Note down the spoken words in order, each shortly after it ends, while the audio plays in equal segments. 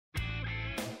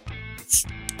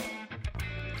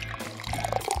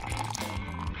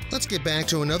Let's get back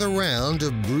to another round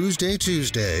of Brews Day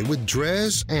Tuesday with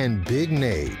Drez and Big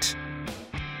Nate.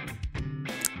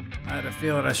 I had a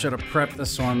feeling I should have prepped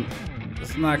this one.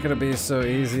 It's not going to be so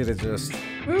easy to just...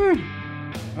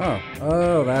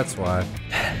 Oh, that's why.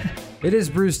 It is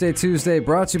Brews Day Tuesday,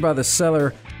 brought to you by The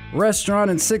Cellar Restaurant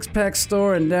and Six-Pack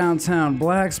Store in downtown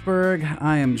Blacksburg.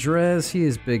 I am Drez, he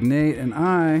is Big Nate, and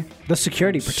The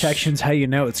security protection's how you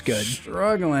know it's good.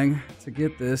 Struggling to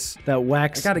get this. That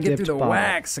wax. I gotta get through the bottle.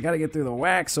 wax. I gotta get through the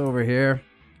wax over here.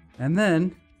 And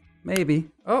then, maybe.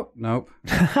 Oh, nope.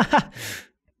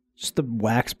 Just the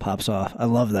wax pops off. I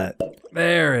love that.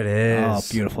 There it is. Oh,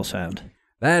 beautiful sound.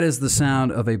 That is the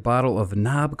sound of a bottle of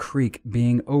Knob Creek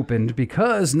being opened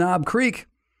because Knob Creek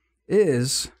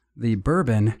is the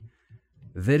bourbon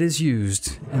that is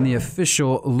used in the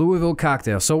official Louisville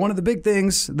cocktail. So one of the big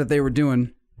things that they were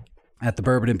doing at the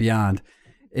Bourbon and Beyond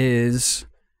is,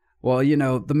 well, you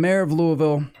know, the mayor of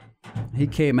Louisville, he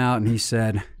came out and he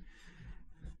said,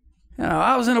 you know,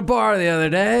 I was in a bar the other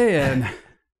day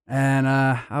and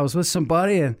I was with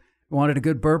somebody and wanted a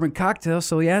good bourbon cocktail,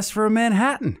 so he asked for a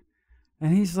Manhattan.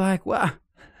 And he's like, well,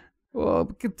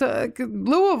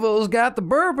 Louisville's got the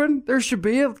bourbon. There should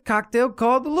be a cocktail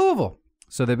called the Louisville.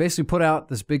 So they basically put out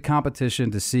this big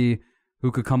competition to see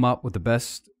who could come up with the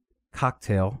best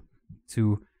cocktail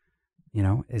to, you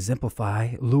know,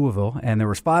 exemplify Louisville. And there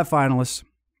was 5 finalists,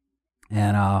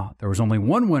 and there was only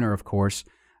one winner, of course.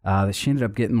 She ended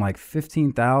up getting like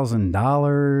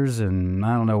 $15,000 and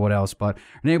I don't know what else, but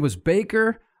her name was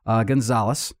Baker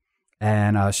Gonzalez.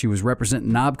 And she was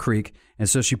representing Knob Creek. And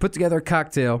so she put together a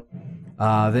cocktail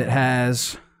that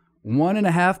has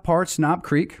 1.5 parts Knob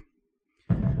Creek,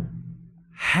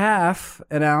 half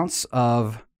an ounce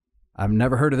of, I've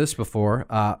never heard of this before,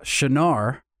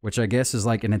 Cynar, which I guess is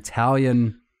like an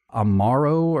Italian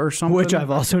Amaro or something. Which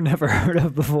I've also never heard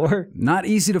of before. Not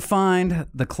easy to find.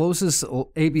 The closest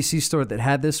ABC store that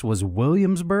had this was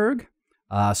Williamsburg.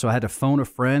 So I had to phone a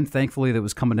friend, thankfully, that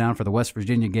was coming down for the West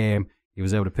Virginia game. He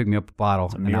was able to pick me up a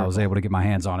bottle, and I was able to get my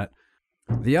hands on it.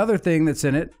 The other thing that's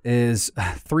in it is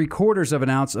 3/4 of an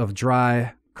ounce of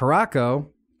dry Curacao,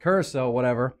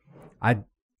 whatever. I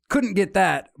couldn't get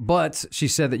that, but she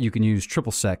said that you can use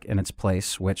triple sec in its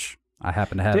place, which I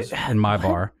happen to have in my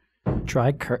bar. I've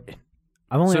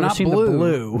only ever seen the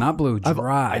blue. Not blue,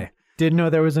 dry. I didn't know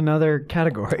there was another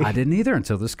category. I didn't either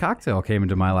until this cocktail came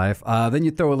into my life. Then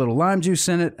you throw a little lime juice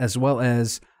in it, as well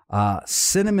as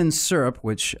cinnamon syrup,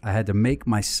 which I had to make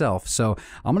myself. So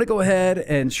I'm going to go ahead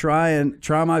and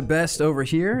try my best over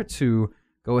here to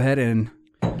go ahead and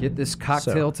get this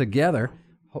cocktail together.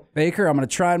 Baker, I'm going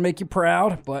to try and make you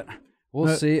proud, but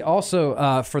we'll see.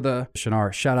 Also, for the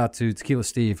Cynar, shout out to Tequila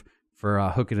Steve for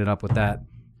hooking it up with that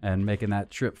and making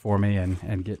that trip for me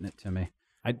and getting it to me.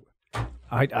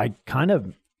 I kind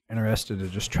of interested to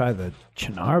just try the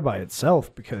Cynar by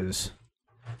itself because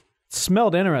it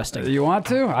smelled interesting. You want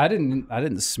to? I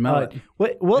didn't smell it.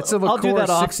 I'll do that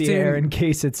off the air in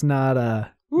case it's not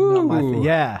my thing.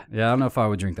 Yeah. Yeah, I don't know if I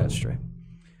would drink that straight.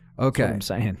 Okay. That's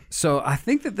what I'm saying. So I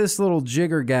think that this little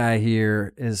jigger guy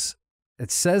here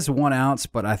it says 1 ounce,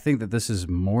 but I think that this is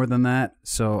more than that.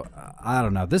 So I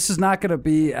don't know. This is not going to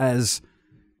be as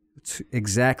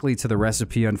exactly to the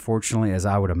recipe, unfortunately, as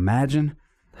I would imagine.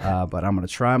 But I'm going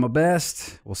to try my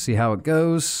best. We'll see how it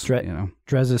goes.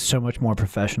 Drez is so much more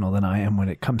professional than I am when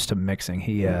it comes to mixing.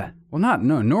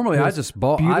 Normally I just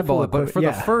eyeball it, but for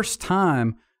the first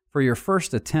time, for your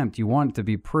first attempt, you want it to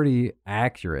be pretty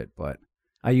accurate. But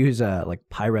I use like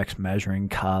Pyrex measuring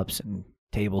cups and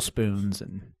tablespoons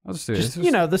and I'll just do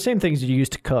the same things you use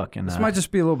to cook. And this might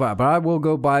just be a little bit, but I will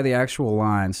go by the actual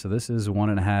line. So this is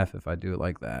 1.5 if I do it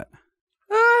like that.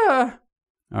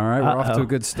 All right, we're off to a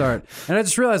good start. And I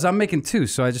just realized I'm making 2,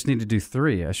 so I just need to do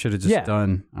 3. I should have just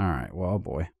done... All right, well,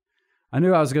 boy. I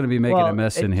knew I was going to be making a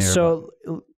mess in here. So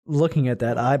looking at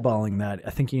that, eyeballing that, I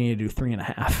think you need to do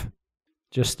 3.5,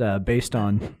 just based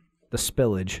on the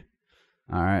spillage.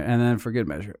 All right, and then for good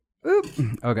measure. Oop.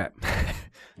 Okay.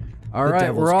 All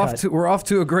right, we're off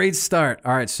to a great start.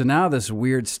 All right, so now this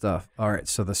weird stuff. All right,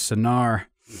 so the Cynar.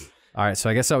 All right, so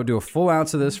I guess I would do a full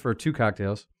ounce of this for 2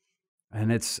 cocktails. And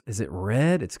is it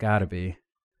red? It's got to be.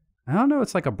 I don't know.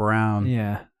 It's like a brown.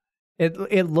 Yeah.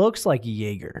 It looks like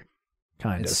Jaeger,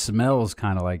 kind of. It smells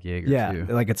kind of like Jaeger,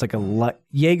 too. Like it's like a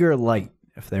Jaeger light,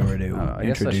 if they were to I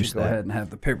guess I should go ahead and have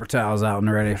the paper towels out and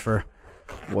ready for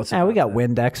what's we got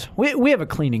Windex. We have a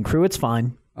cleaning crew. It's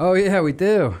fine. Oh, yeah, we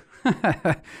do.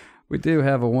 We do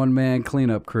have a one-man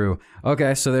cleanup crew.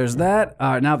 Okay, so there's that.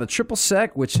 Now the triple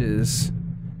sec, which is...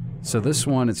 So this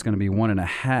one, it's going to be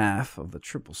 1.5 of the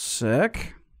triple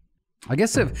sec. I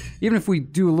guess even if we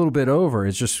do a little bit over,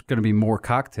 it's just going to be more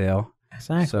cocktail.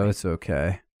 Exactly. So it's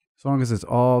okay. As long as it's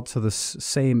all to the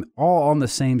same, all on the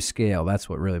same scale. That's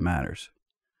what really matters.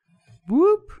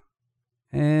 Whoop.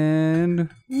 And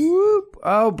whoop.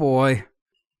 Oh, boy.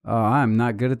 Oh, I'm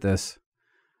not good at this.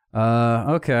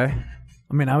 Okay.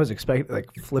 I mean, I was expecting like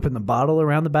flipping the bottle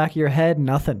around the back of your head.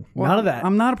 Nothing. Well, None of that.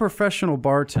 I'm not a professional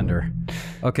bartender.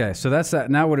 Okay, so that's that.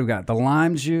 Now what do we got? The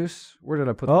lime juice. Where did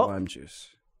I put the lime juice?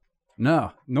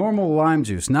 No, normal lime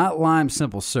juice, not lime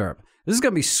simple syrup. This is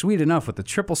going to be sweet enough with the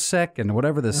triple sec and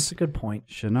whatever this That's a good point.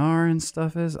 Cynar and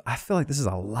stuff is. I feel like this is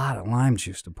a lot of lime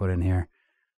juice to put in here.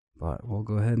 But we'll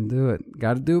go ahead and do it.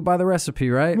 Got to do it by the recipe,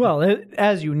 right? Well,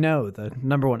 as you know, the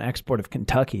number one export of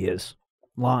Kentucky is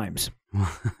limes.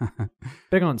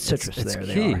 Big on citrus it's there.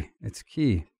 key. They are. It's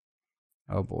key.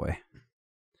 Oh, boy.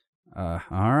 All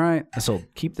right. This will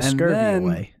keep the And scurvy then,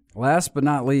 away. Last but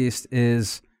not least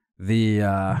is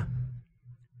the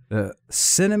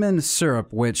cinnamon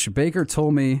syrup, which Baker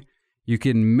told me you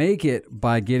can make it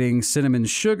by getting cinnamon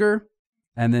sugar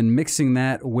and then mixing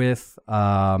that with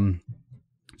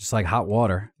just like hot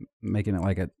water, making it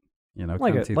like a,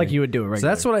 like you would do it regularly. So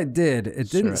that's what I did. It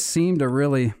didn't seem to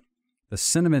really, the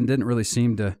cinnamon didn't really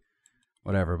seem to,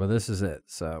 whatever, but this is it.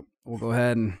 So we'll go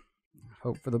ahead and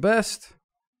hope for the best.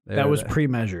 That was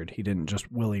pre-measured. He didn't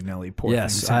just willy-nilly pour things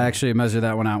Yes, in. I actually measured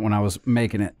that one out when I was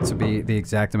making it to be the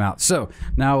exact amount. So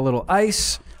now a little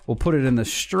ice. We'll put it in the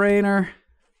strainer.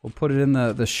 We'll put it in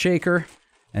the shaker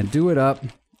and do it up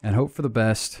and hope for the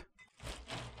best.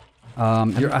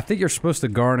 I think you're supposed to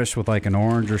garnish with like an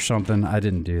orange or something. I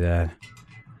didn't do that.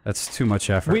 That's too much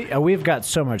effort. We've got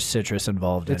so much citrus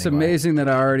involved. It's anyway. amazing that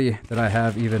I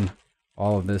have even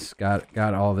all of this got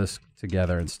all this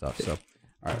together and stuff. So, all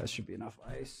right, that should be enough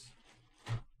ice.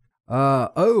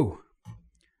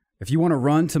 If you want to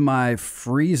run to my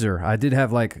freezer, I did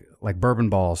have like bourbon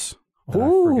balls. I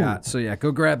forgot. So yeah,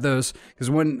 go grab those because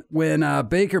when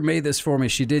Baker made this for me,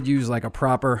 she did use like a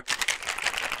proper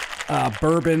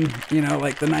bourbon,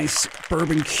 like the nice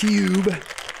bourbon cube.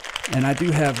 And I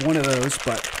do have one of those,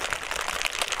 but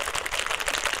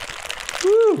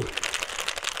woo!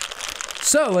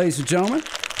 So, ladies and gentlemen,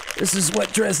 this is what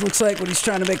Drez looks like when he's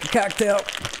trying to make a cocktail.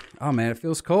 Oh man, it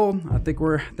feels cold. I think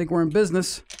we're in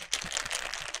business.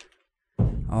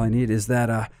 All I need is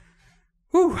that.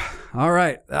 Whew. All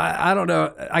right. I don't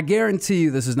know. I guarantee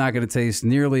you this is not going to taste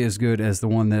nearly as good as the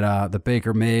one that the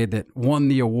Baker made that won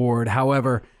the award.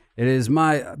 However, it is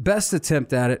my best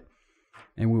attempt at it.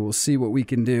 And we will see what we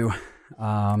can do.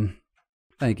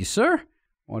 Thank you, sir.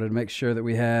 Wanted to make sure that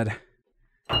we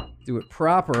do it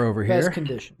proper over here. Best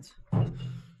conditions.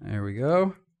 There we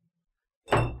go.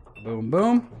 Boom,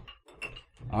 boom.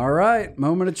 All right,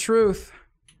 moment of truth.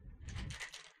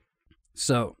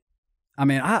 So, I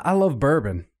mean, I love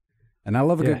bourbon, and I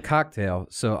love a good cocktail.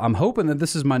 So I'm hoping that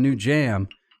this is my new jam,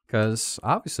 because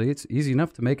obviously it's easy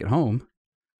enough to make at home,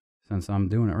 since I'm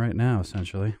doing it right now,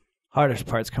 essentially. Hardest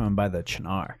part's coming by the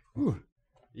Cynar. Ooh.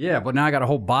 Yeah, but now I got a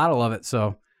whole bottle of it,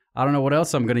 so I don't know what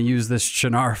else I'm going to use this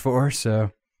Cynar for.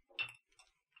 So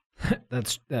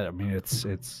It's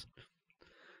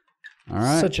all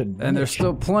right. Such a and there's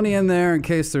still plenty in there in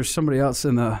case there's somebody else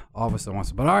in the office that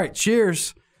wants it. But all right,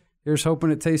 cheers. Here's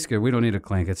hoping it tastes good. We don't need a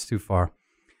clink. It's too far.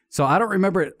 So I don't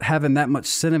remember it having that much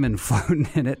cinnamon floating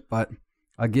in it, but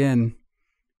again,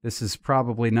 this is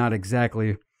probably not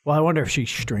exactly. Well, I wonder if she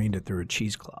strained it through a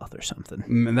cheesecloth or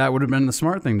something. That would have been the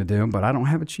smart thing to do, but I don't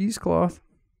have a cheesecloth.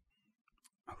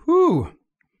 Whew.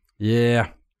 Yeah.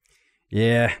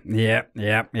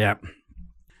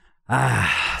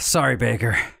 Sorry,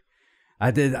 Baker.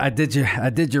 I did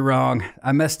you wrong.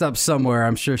 I messed up somewhere.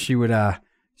 I'm sure she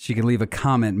could leave a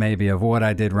comment maybe of what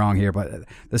I did wrong here, but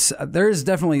there is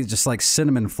definitely just like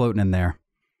cinnamon floating in there.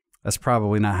 That's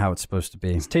probably not how it's supposed to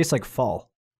be. It tastes like fall.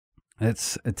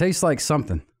 It tastes like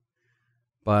something,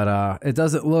 but it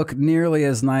doesn't look nearly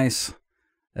as nice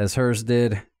as hers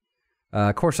did.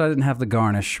 Of course, I didn't have the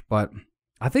garnish, but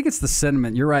I think it's the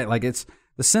cinnamon. You're right. Like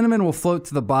the cinnamon will float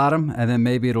to the bottom, and then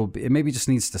maybe it maybe just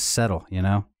needs to settle.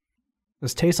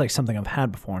 This tastes like something I've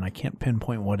had before, and I can't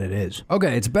pinpoint what it is.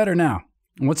 Okay, it's better now.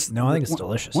 I think it's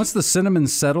delicious. Once the cinnamon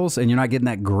settles and you're not getting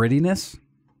that grittiness,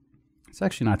 it's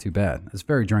actually not too bad. It's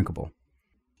very drinkable.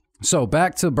 So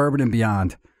back to Bourbon and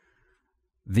Beyond.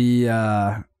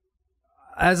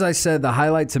 As I said, the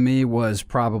highlight to me was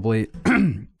probably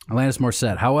Alanis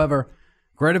Morissette. However,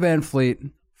 Greta Van Fleet,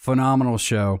 phenomenal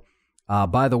show.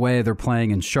 By the way, they're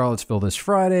playing in Charlottesville this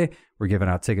Friday. We're giving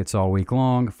out tickets all week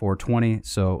long, $420.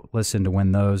 So listen to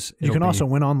win those. You can also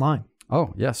win online.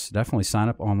 Oh, yes. Definitely sign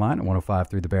up online at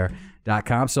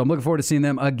 1053thebear.com. So I'm looking forward to seeing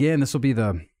them again. This will be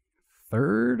the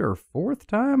third or fourth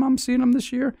time I'm seeing them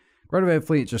this year. Greta Van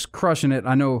Fleet just crushing it.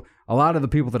 I know a lot of the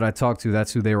people that I talked to,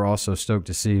 that's who they were also stoked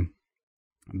to see.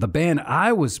 The band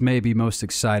I was maybe most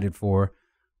excited for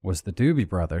was the Doobie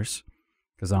Brothers,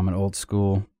 because I'm an old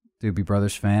school Doobie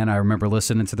Brothers fan. I remember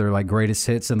listening to their like greatest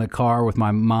hits in the car with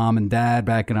my mom and dad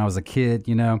back when I was a kid,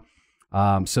 you know.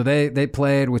 So they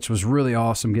played, which was really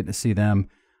awesome getting to see them.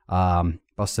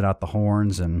 Busted out the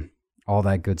horns and all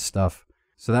that good stuff.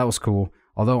 So that was cool.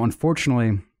 Although,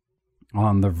 unfortunately,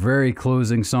 on the very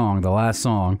closing song, the last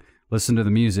song, listen to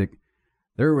the music,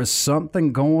 there was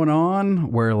something going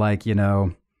on where, like, you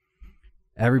know,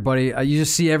 everybody, you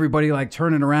just see everybody like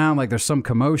turning around, like there's some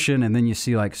commotion, and then you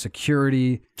see like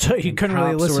security. So you couldn't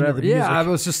really listen to the music. Yeah, I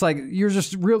was just like, you're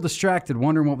just real distracted,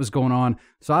 wondering what was going on.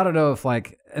 So I don't know if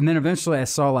like, and then eventually I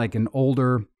saw like an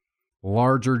older,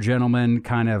 larger gentleman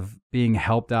kind of being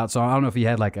helped out. So I don't know if he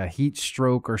had like a heat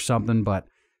stroke or something, but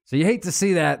so you hate to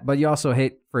see that, but you also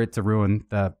hate for it to ruin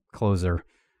the closer.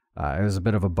 It was a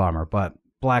bit of a bummer, but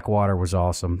Blackwater was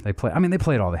awesome. They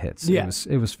played all the hits. Yeah.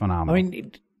 It was phenomenal.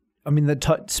 I mean,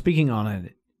 speaking on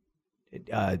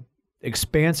an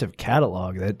expansive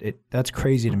catalog, that's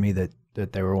crazy to me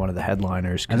that they were one of the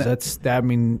headliners, because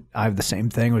I have the same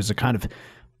thing. It was a kind of,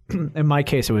 in my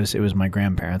case, it was my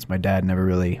grandparents. My dad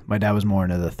was more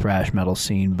into the thrash metal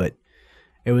scene, but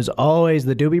it was always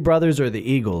the Doobie Brothers or the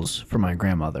Eagles for my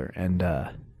grandmother, and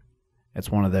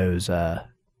it's one of those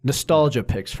nostalgia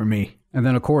picks for me. And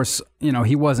then, of course, you know,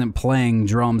 he wasn't playing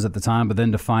drums at the time, but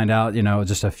then to find out, you know,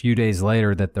 just a few days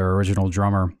later that their original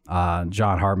drummer,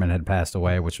 John Hartman, had passed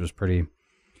away, which was pretty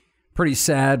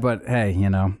sad. But hey, you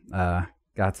know,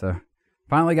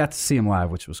 finally got to see him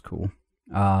live, which was cool.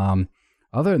 Other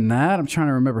than that, I'm trying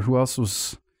to remember who else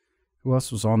was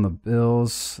on the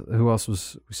bills. Who else we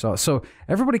saw? So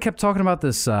everybody kept talking about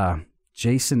this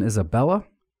Jason Isbell,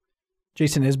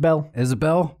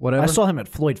 whatever. I saw him at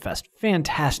Floyd Fest.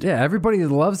 Fantastic. Yeah, everybody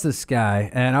loves this guy,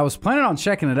 and I was planning on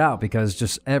checking it out because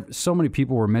just so many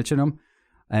people were mentioning him,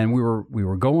 and we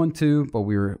were going to, but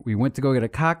we went to go get a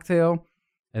cocktail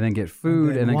and then get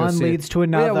food, and then one go see leads it. to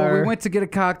another. Yeah, well, we went to get a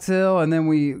cocktail, and then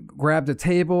we grabbed a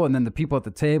table, and then the people at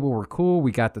the table were cool.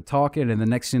 We got to talking, and the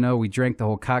next thing you know, we drank the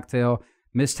whole cocktail.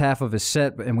 Missed half of his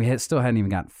set, and we still hadn't even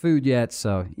gotten food yet,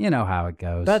 so you know how it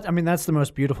goes. That's the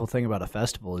most beautiful thing about a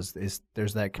festival is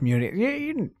there's that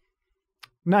community.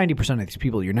 90% of these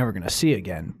people you're never going to see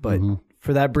again, but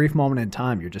for that brief moment in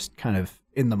time, you're just kind of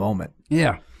in the moment.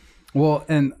 Yeah. Well,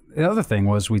 and the other thing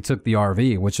was we took the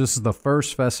RV, which this is the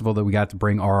first festival that we got to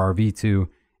bring our RV to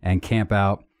and camp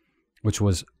out, which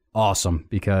was awesome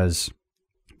because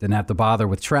didn't have to bother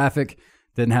with traffic.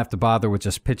 Didn't have to bother with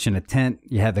just pitching a tent.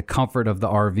 You had the comfort of the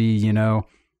RV, you know,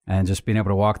 and just being able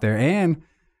to walk there. And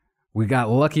we got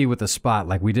lucky with the spot.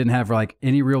 Like, we didn't have, like,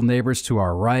 any real neighbors to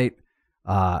our right.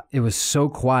 It was so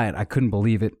quiet. I couldn't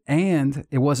believe it. And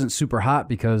it wasn't super hot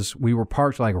because we were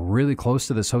parked, like, really close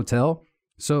to this hotel.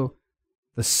 So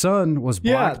the sun was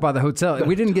blocked by the hotel.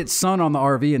 We didn't get sun on the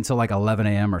RV until, like, 11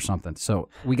 a.m. or something. So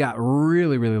we got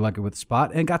really, really lucky with the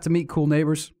spot and got to meet cool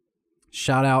neighbors.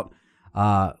 Shout out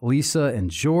Lisa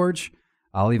and George.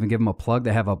 I'll even give them a plug.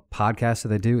 They have a podcast that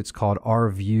they do. It's called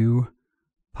RView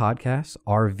Podcast.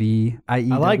 RVIEW. I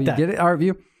like that. Get it?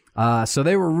 RView. So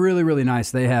they were really, really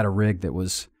nice. They had a rig that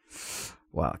was,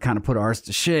 well, kind of put ours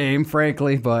to shame,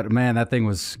 frankly. But man, that thing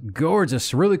was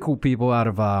gorgeous. Really cool people out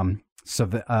of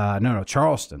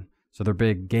Charleston. So they're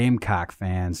big Gamecock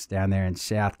fans down there in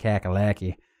South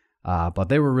Kakalaki. But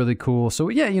they were really cool. So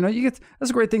yeah, you know, that's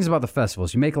the great things about the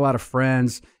festivals. You make a lot of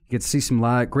friends. You get to see some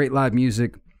great live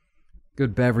music,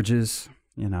 good beverages.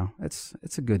 You know, it's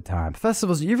a good time.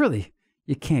 Festivals, you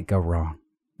can't go wrong.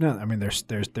 No, I mean there's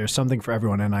something for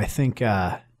everyone, and I think,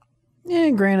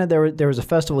 granted there was a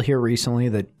festival here recently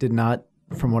that did not,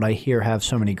 from what I hear, have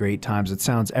so many great times. It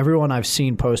sounds everyone I've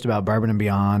seen post about Bourbon and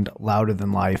Beyond, Louder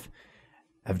Than Life,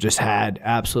 have just had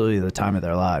absolutely the time of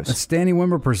their lives. It's Danny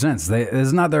Wimmer Presents.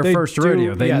 It's not their first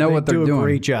rodeo. They know what they're doing. A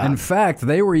great job. In fact,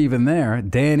 they were even there.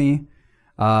 Danny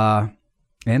and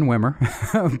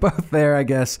Wimmer, both there, I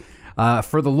guess,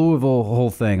 for the Louisville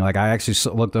whole thing. Like, I actually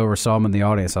looked over, saw them in the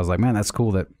audience. I was like, man, that's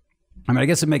cool that, I mean, I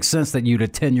guess it makes sense that you'd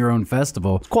attend your own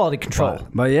festival. It's quality control.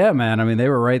 But yeah, man, I mean, they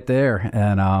were right there.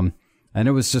 And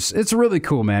it was just, it's really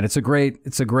cool, man. It's a great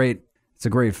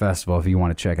festival. If you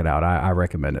want to check it out, I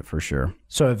recommend it for sure.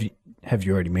 So have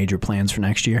you already made your plans for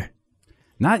next year?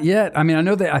 Not yet. I mean,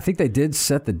 I think they did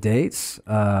set the dates.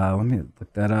 Let me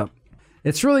look that up.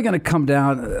 It's really going to come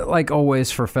down, like always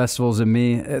for festivals and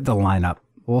me, the lineup.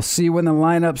 We'll see when the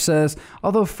lineup says.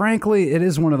 Although, frankly, it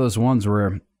is one of those ones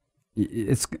where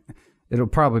it'll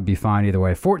probably be fine either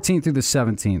way. 14th through the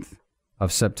 17th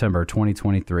of September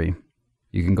 2023.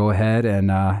 You can go ahead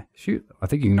and shoot. I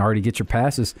think you can already get your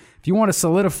passes. If you want to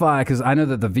solidify, because I know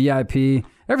that the VIP,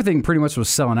 everything pretty much was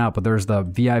selling out, but there's the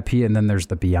VIP and then there's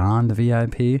the Beyond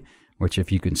VIP, which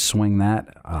if you can swing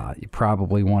that, you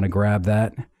probably want to grab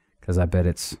that because I bet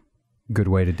it's a good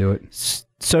way to do it.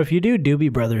 So if you do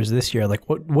Doobie Brothers this year, like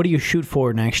what do you shoot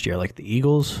for next year? Like the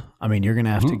Eagles? I mean, you're going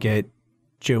to have to get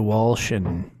Joe Walsh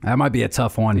and... That might be a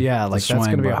tough one. Yeah, like that's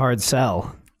going to be a hard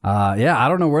sell. Yeah, I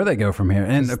don't know where they go from here.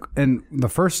 And the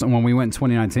first when we went in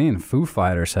 2019, Foo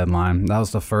Fighters headline. That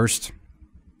was the first,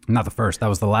 not the first. That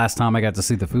was the last time I got to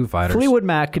see the Foo Fighters. Fleetwood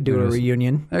Mac could do a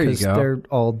reunion. There you go. They're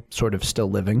all sort of still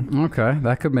living. Okay,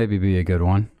 that could maybe be a good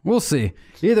one. We'll see.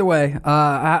 Either way,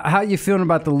 how you feeling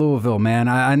about the Louisville, man?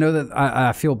 I know that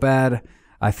I feel bad.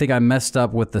 I think I messed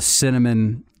up with the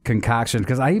cinnamon concoction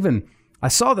because I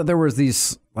saw that there was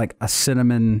these like a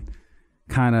cinnamon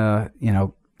kind of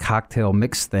cocktail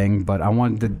mix thing, but I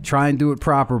wanted to try and do it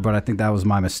proper, but I think that was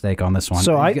my mistake on this one.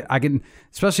 So I can,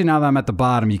 especially now that I'm at the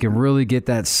bottom, you can really get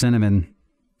that cinnamon,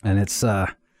 and it's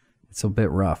a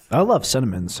bit rough. I love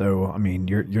cinnamon, so I mean,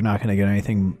 you're not going to get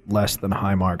anything less than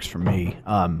high marks from me.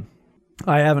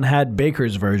 I haven't had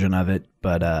Baker's version of it,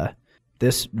 but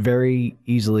this very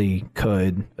easily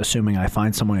could, assuming I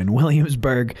find someone in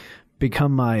Williamsburg,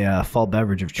 become my fall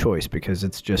beverage of choice because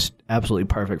it's just absolutely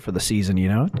perfect for the season.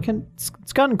 It's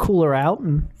gotten cooler out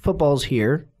and football's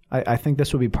here. I think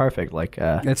this would be perfect. Like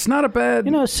it's not a bad,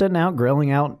 sitting out, grilling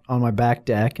out on my back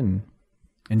deck and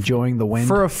enjoying the wind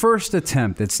for a first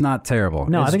attempt. It's not terrible.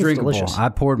 No, it's I think drinkable. It's delicious. I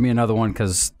poured me another one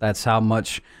because that's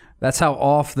how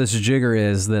off this jigger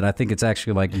is that I think it's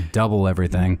actually like double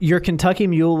everything. Your Kentucky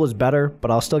Mule was better,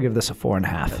 but I'll still give this a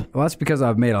 4.5. Well, that's because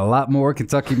I've made a lot more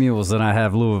Kentucky Mules than I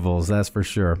have Louisvilles, that's for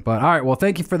sure. But all right, well,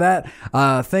 thank you for that.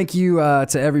 Thank you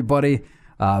to everybody.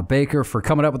 Baker for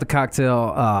coming up with the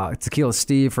cocktail. Tequila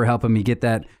Steve for helping me get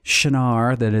that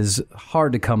Shinar that is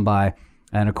hard to come by.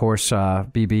 And, of course,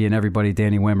 BB and everybody,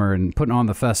 Danny Wimmer, and putting on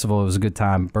the festival. It was a good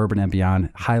time. Bourbon and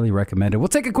Beyond, highly recommended. We'll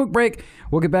take a quick break.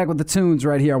 We'll get back with the tunes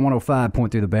right here on 105.3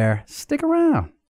 The Bear. Stick around.